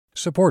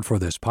Support for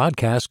this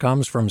podcast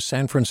comes from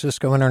San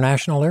Francisco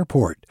International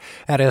Airport.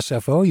 At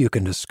SFO, you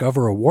can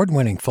discover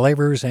award-winning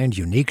flavors and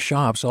unique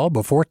shops all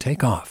before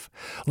takeoff.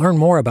 Learn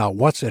more about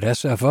what's at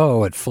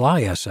SFO at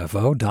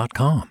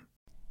flysfo.com.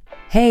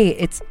 Hey,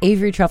 it's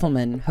Avery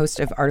Trufelman,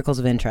 host of Articles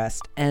of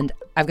Interest, and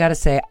I've got to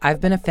say,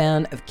 I've been a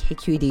fan of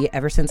KQED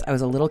ever since I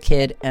was a little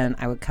kid, and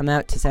I would come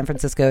out to San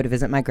Francisco to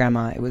visit my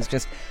grandma. It was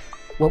just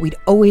what we'd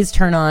always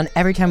turn on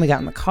every time we got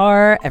in the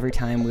car, every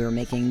time we were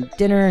making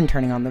dinner and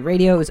turning on the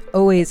radio. It was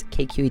always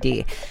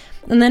KQED.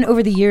 And then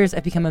over the years,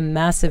 I've become a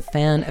massive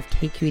fan of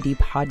KQED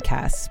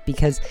podcasts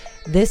because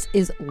this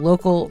is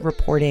local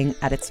reporting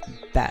at its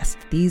best.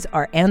 These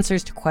are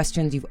answers to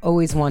questions you've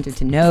always wanted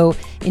to know,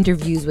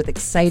 interviews with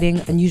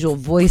exciting, unusual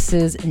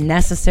voices,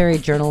 necessary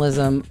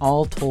journalism,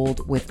 all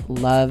told with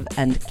love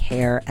and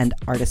care and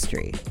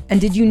artistry. And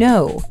did you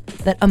know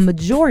that a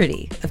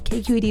majority of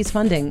KQED's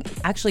funding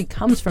actually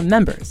comes from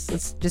members?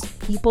 It's just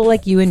people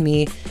like you and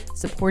me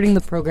supporting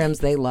the programs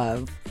they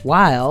love,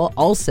 while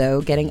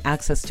also getting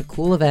access to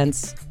cool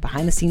events,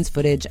 behind-the-scenes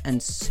footage, and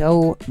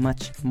so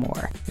much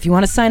more. If you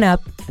want to sign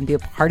up and be a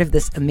part of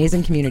this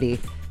amazing community,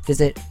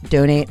 visit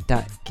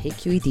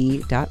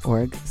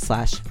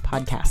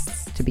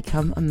donate.kqed.org/podcasts to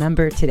become a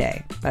member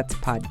today. That's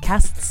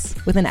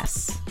podcasts with an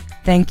S.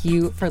 Thank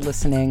you for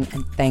listening,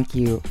 and thank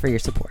you for your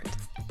support.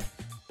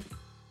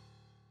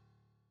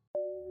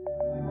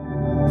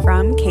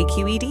 From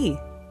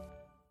KQED.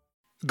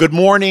 Good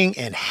morning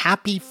and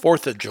happy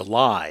 4th of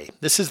July.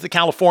 This is the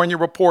California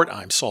Report.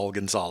 I'm Saul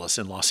Gonzalez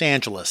in Los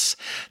Angeles.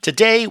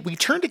 Today, we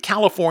turn to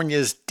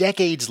California's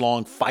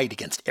decades-long fight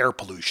against air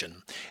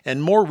pollution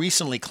and more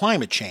recently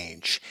climate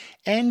change,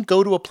 and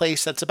go to a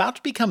place that's about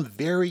to become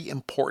very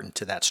important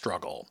to that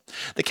struggle.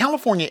 The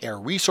California Air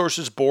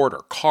Resources Board,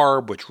 or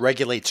CARB, which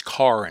regulates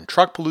car and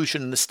truck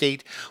pollution in the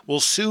state,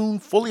 will soon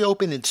fully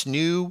open its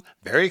new,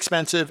 very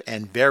expensive,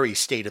 and very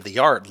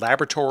state-of-the-art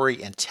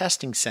laboratory and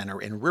testing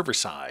center in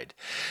Riverside.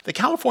 The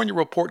California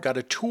Report got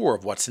a tour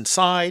of what's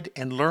inside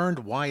and learned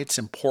why it's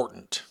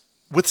important.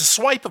 With the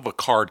swipe of a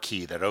card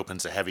key that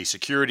opens a heavy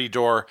security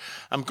door,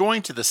 I'm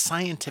going to the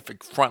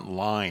scientific front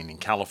line in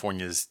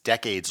California's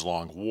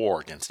decades-long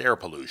war against air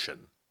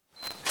pollution.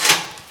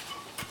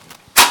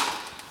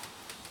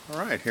 All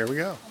right, here we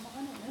go.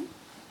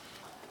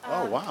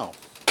 Oh, wow.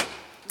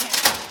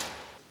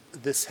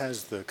 This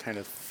has the kind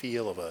of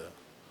feel of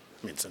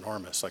it's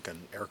enormous, like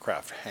an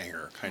aircraft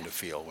hangar kind of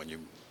feel when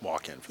you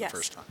walk in for the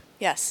first time.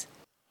 Yes.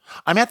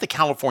 I'm at the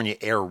California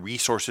Air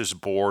Resources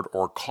Board,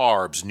 or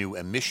CARB's, new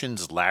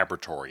emissions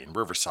laboratory in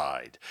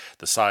Riverside.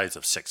 The size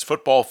of 6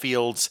 football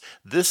fields,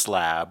 this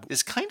lab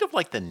is kind of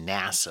like the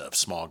NASA of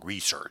smog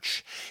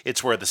research.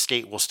 It's where the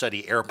state will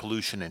study air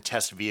pollution and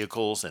test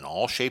vehicles in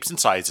all shapes and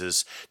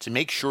sizes to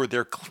make sure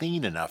they're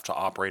clean enough to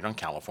operate on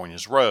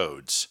California's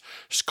roads.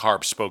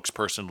 CARB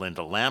spokesperson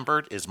Linda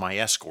Lambert is my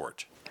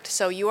escort.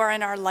 So you are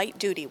in our light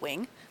duty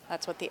wing.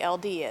 That's what the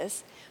LD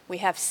is. We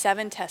have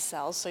 7 test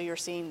cells, so you're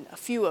seeing a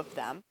few of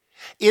them.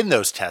 In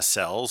those test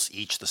cells,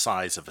 each the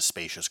size of a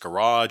spacious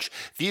garage,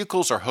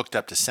 vehicles are hooked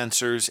up to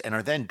sensors and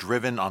are then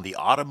driven on the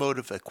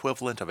automotive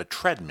equivalent of a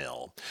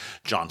treadmill.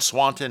 John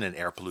Swanton, an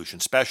air pollution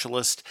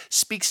specialist,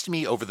 speaks to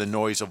me over the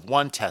noise of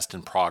one test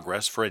in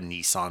progress for a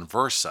Nissan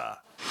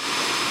Versa.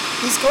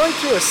 He's going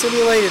through a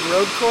simulated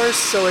road course,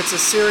 so it's a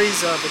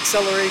series of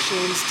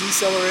accelerations,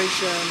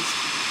 decelerations,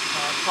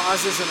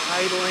 pauses and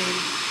idling.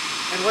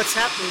 And what's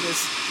happening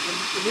is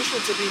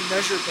emissions are being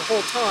measured the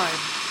whole time,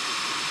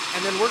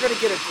 and then we're going to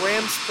get a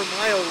grams per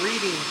mile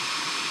reading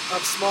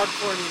of smog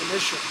chlorine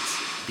emissions.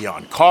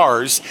 Beyond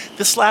cars,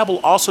 this lab will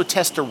also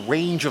test a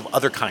range of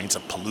other kinds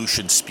of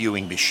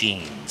pollution-spewing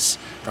machines,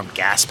 from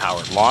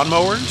gas-powered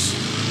lawnmowers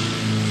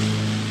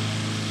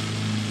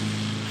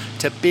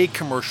to big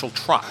commercial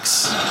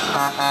trucks,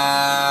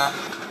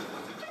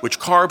 which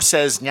CARB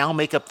says now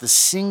make up the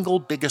single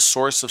biggest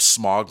source of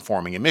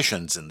smog-forming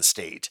emissions in the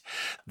state.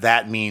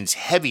 That means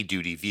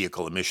heavy-duty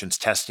vehicle emissions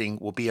testing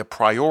will be a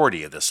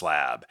priority of this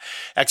lab.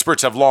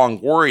 Experts have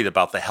long worried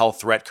about the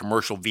health threat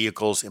commercial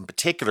vehicles in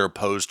particular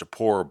pose to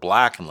poor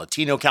Black and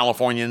Latino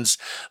Californians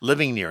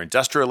living near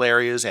industrial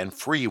areas and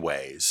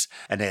freeways.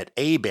 Annette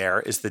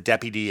Hebert is the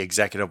Deputy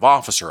Executive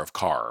Officer of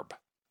CARB.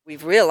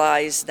 We've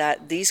realized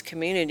that these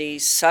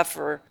communities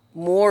suffer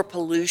more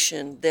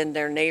pollution than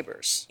their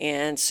neighbors.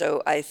 And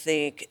so I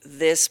think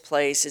this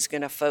place is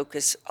going to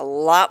focus a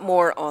lot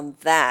more on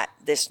that,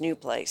 this new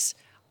place,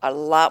 a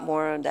lot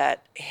more on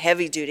that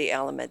heavy-duty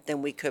element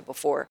than we could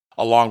before.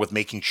 Along with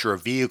making sure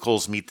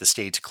vehicles meet the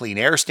state's clean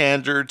air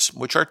standards,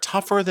 which are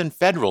tougher than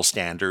federal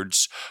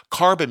standards,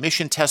 CARB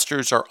emission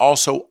testers are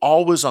also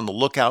always on the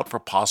lookout for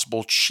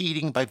possible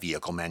cheating by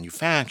vehicle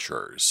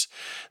manufacturers.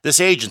 This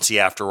agency,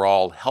 after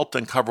all, helped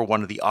uncover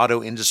one of the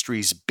auto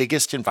industry's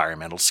biggest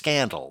environmental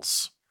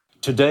scandals.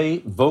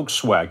 Today,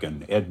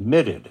 Volkswagen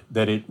admitted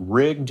that it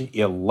rigged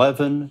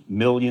 11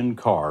 million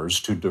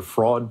cars to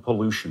defraud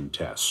pollution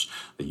tests.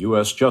 The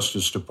U.S.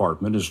 Justice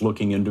Department is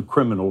looking into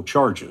criminal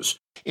charges.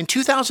 In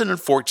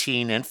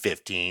 2014 and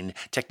 15,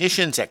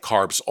 technicians at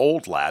CARB's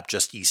old lab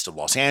just east of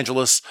Los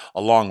Angeles,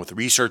 along with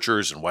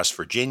researchers in West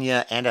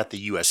Virginia and at the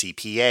US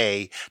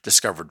EPA,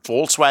 discovered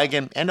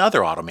Volkswagen and other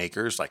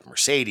automakers like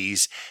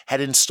Mercedes had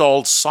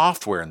installed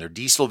software in their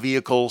diesel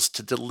vehicles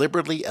to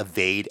deliberately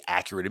evade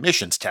accurate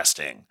emissions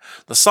testing.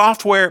 The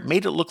software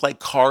made it look like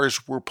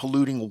cars were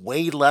polluting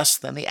way less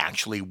than they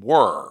actually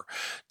were.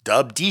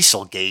 Dubbed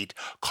Dieselgate,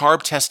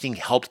 CARB testing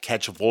helped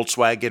catch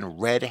Volkswagen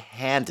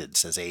red-handed,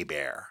 says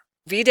Hebert.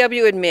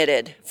 VW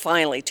admitted,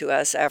 finally to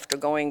us, after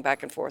going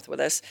back and forth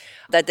with us,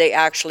 that they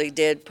actually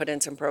did put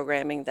in some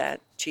programming that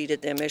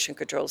cheated the emission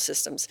control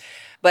systems.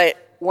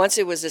 But once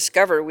it was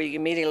discovered, we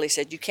immediately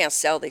said, you can't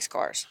sell these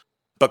cars.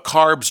 But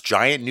CARB's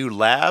giant new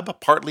lab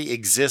partly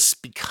exists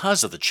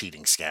because of the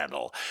cheating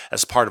scandal.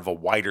 As part of a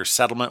wider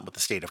settlement with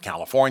the state of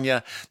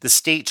California, the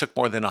state took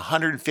more than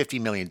 $150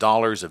 million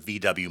of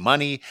VW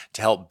money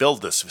to help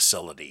build this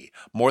facility,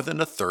 more than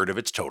a third of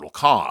its total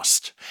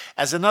cost.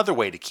 As another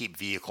way to keep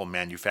vehicle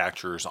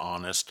manufacturers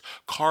honest,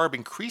 CARB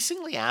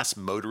increasingly asks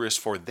motorists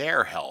for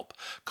their help,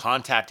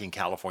 contacting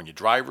California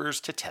drivers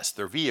to test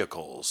their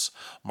vehicles.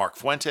 Mark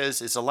Fuentes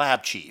is a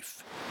lab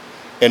chief.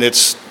 And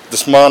it's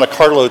this Monte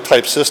Carlo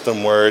type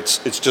system where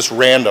it's just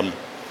random.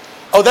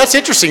 Oh, that's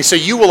interesting. So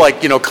you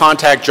will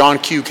contact John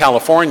Q.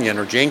 Californian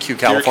or Jane Q.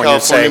 California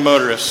and say,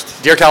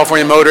 motorist. Dear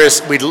California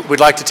motorist, we'd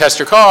like to test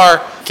your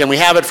car. Can we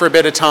have it for a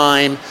bit of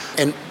time?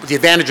 And the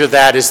advantage of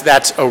that is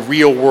that's a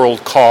real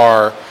world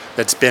car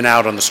that's been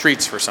out on the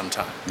streets for some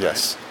time.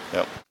 Yes.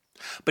 Yep.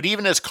 But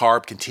even as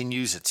CARB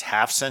continues its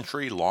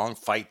half-century-long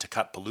fight to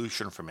cut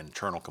pollution from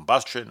internal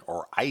combustion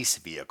or ICE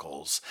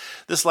vehicles,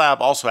 this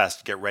lab also has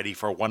to get ready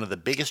for one of the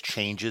biggest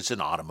changes in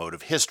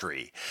automotive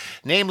history,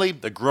 namely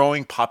the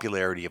growing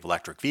popularity of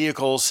electric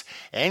vehicles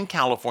and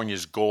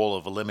California's goal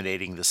of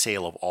eliminating the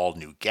sale of all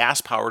new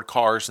gas-powered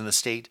cars in the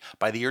state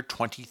by the year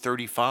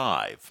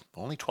 2035,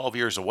 only 12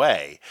 years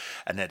away.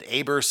 Annette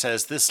Hebert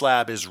says this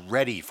lab is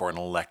ready for an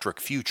electric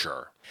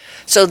future.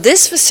 So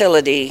this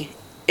facility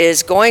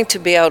is going to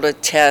be able to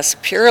test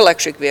pure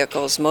electric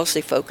vehicles,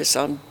 mostly focused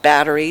on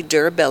battery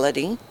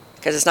durability,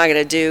 because it's not going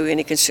to do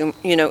any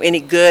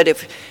good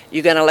if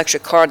you get an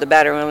electric car, the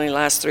battery only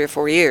lasts 3 or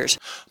 4 years.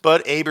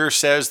 But Hebert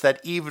says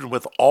that even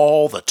with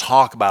all the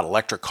talk about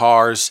electric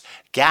cars,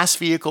 gas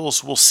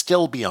vehicles will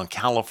still be on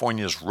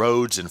California's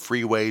roads and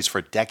freeways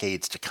for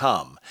decades to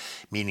come,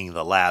 meaning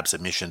the lab's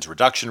emissions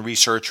reduction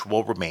research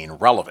will remain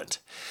relevant.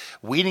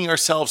 Weaning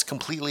ourselves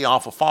completely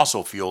off of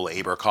fossil fuel,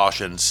 Hebert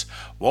cautions,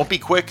 won't be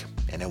quick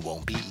and it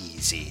won't be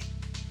easy.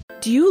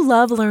 Do you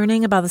love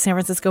learning about the San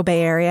Francisco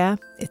Bay Area?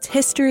 Its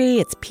history,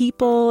 its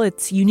people,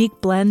 its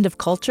unique blend of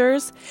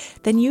cultures?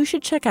 Then you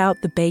should check out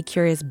the Bay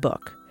Curious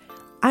book.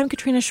 I'm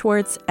Katrina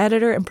Schwartz,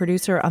 editor and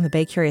producer on the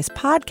Bay Curious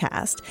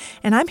podcast,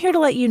 and I'm here to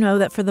let you know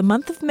that for the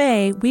month of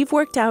May, we've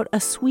worked out a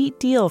sweet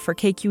deal for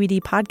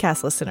KQED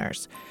podcast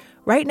listeners.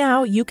 Right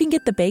now, you can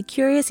get the Bay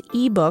Curious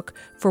ebook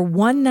for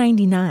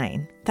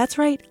 $1.99. That's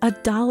right,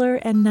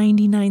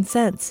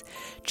 $1.99.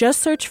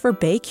 Just search for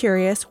Bay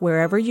Curious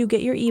wherever you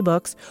get your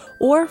ebooks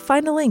or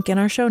find a link in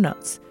our show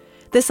notes.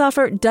 This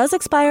offer does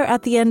expire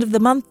at the end of the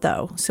month,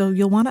 though, so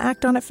you'll want to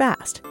act on it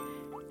fast.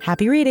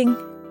 Happy reading!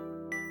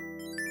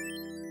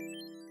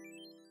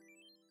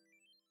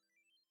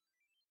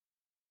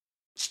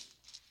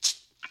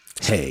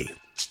 Hey,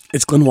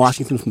 it's Glenn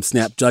Washington from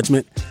Snap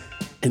Judgment.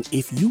 And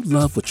if you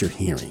love what you're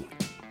hearing,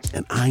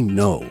 and I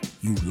know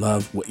you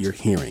love what you're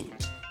hearing,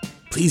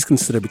 please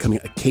consider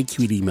becoming a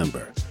KQED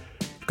member.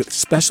 You get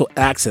special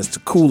access to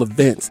cool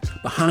events,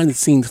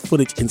 behind-the-scenes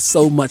footage, and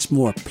so much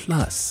more.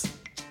 Plus,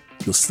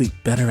 you'll sleep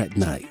better at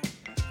night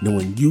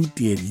knowing you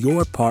did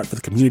your part for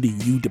the community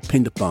you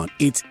depend upon.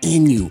 It's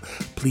in you.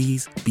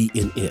 Please be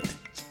in it.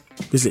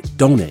 Visit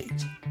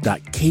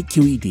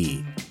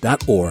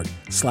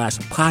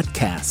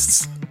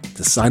donate.kqed.org/podcasts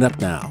to sign up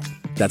now.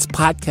 That's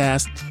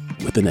podcast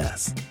with an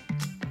S.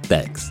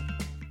 Thanks.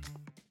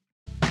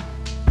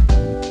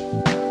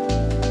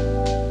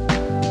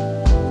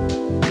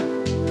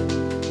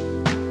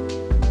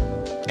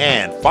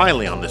 And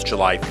finally on this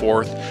July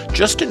 4th,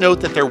 just to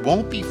note that there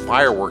won't be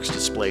fireworks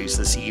displays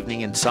this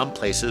evening in some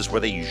places where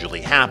they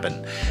usually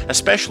happen,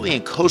 especially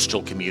in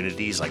coastal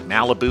communities like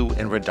Malibu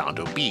and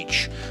Redondo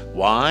Beach.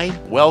 Why?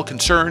 Well,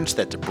 concerns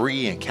that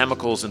debris and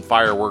chemicals and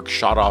fireworks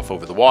shot off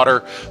over the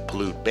water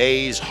pollute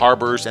bays,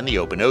 harbors, and the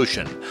open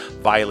ocean,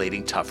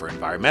 violating tougher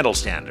environmental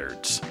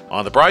standards.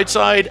 On the bright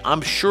side,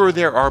 I'm sure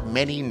there are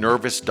many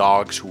nervous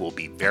dogs who will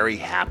be very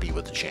happy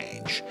with the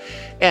change.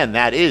 And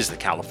that is the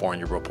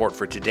California Report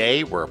for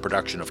today. We're a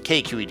production of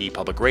KQED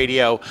Public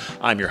Radio.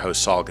 I'm your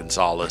host, Saul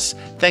Gonzalez.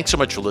 Thanks so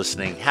much for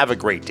listening. Have a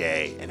great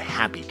day, and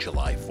happy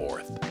July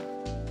 4th.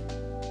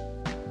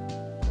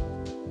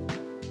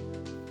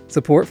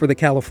 Support for the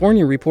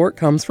California Report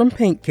comes from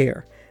Paint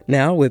Care,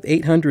 now with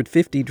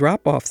 850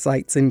 drop-off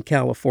sites in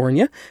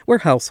California where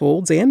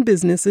households and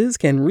businesses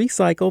can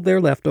recycle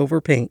their leftover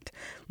paint.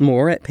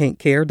 More at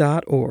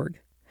paintcare.org.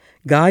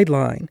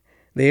 Guideline.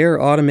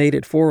 Their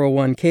automated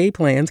 401k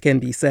plans can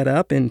be set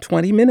up in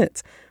 20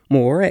 minutes.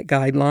 More at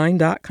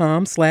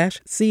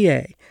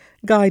guideline.com/CA.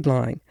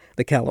 Guideline,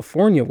 the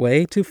California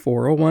way to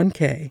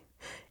 401k.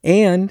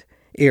 And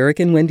Eric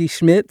and Wendy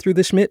Schmidt through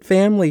the Schmidt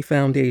Family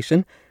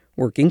Foundation,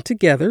 working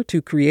together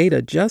to create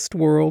a just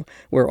world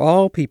where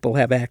all people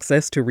have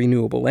access to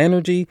renewable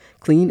energy,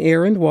 clean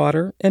air and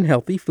water, and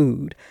healthy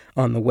food.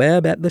 On the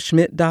web at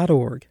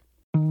theschmidt.org.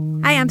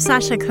 Hi, I'm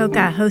Sasha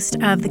Coca, host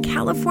of the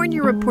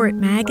California Report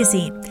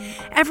magazine.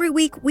 Every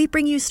week, we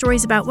bring you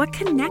stories about what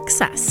connects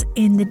us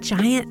in the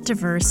giant,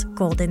 diverse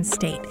Golden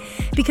State.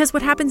 Because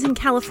what happens in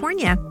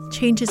California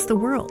changes the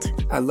world.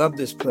 I love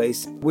this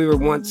place. We were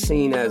once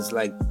seen as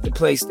like the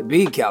place to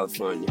be,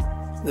 California.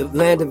 The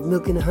land of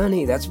milk and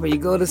honey. That's where you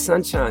go to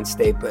Sunshine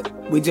State, but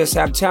we just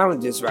have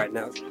challenges right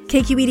now.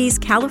 KQED's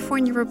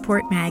California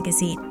Report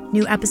magazine.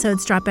 New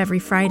episodes drop every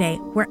Friday,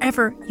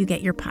 wherever you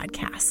get your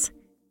podcasts.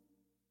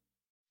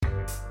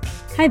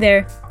 Hi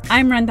there,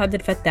 I'm Randa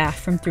Abdel Fattah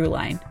from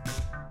Throughline.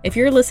 If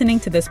you're listening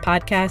to this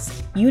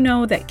podcast, you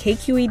know that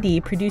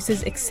KQED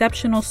produces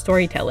exceptional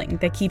storytelling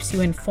that keeps you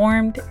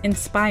informed,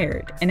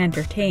 inspired, and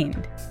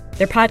entertained.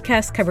 Their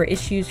podcasts cover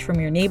issues from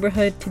your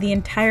neighborhood to the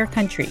entire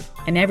country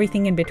and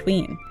everything in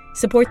between.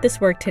 Support this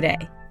work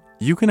today.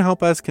 You can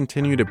help us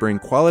continue to bring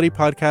quality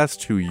podcasts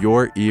to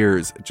your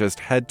ears. Just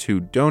head to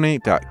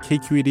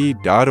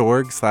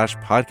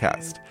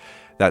donate.kqed.org/podcast.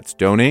 That's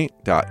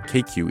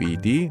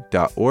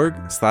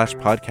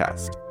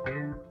donate.kqed.org/podcast.